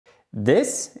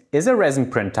This is a resin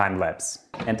print time-lapse,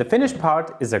 and the finished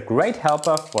part is a great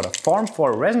helper for the Form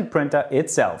 4 resin printer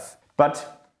itself.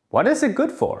 But what is it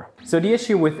good for? So the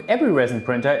issue with every resin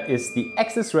printer is the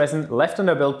excess resin left on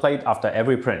the build plate after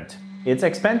every print. It's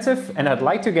expensive and I'd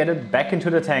like to get it back into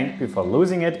the tank before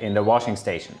losing it in the washing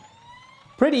station.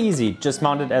 Pretty easy, just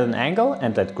mount it at an angle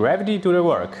and let gravity do the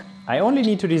work. I only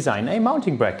need to design a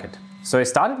mounting bracket. So I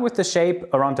started with the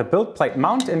shape around the build plate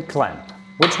mount and clamp,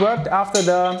 which worked after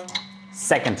the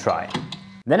second try.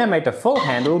 Then I made the full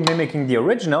handle mimicking the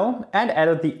original and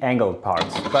added the angled part.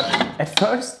 But at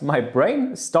first my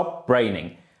brain stopped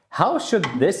braining. How should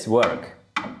this work?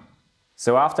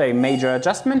 So after a major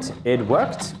adjustment, it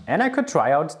worked and I could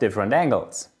try out different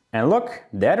angles. And look,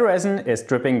 there the resin is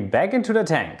dripping back into the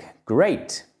tank.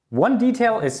 Great! One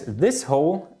detail is this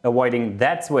hole avoiding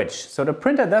that switch, so the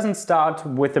printer doesn't start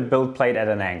with the build plate at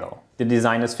an angle. The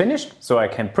design is finished, so I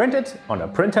can print it on the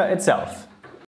printer itself.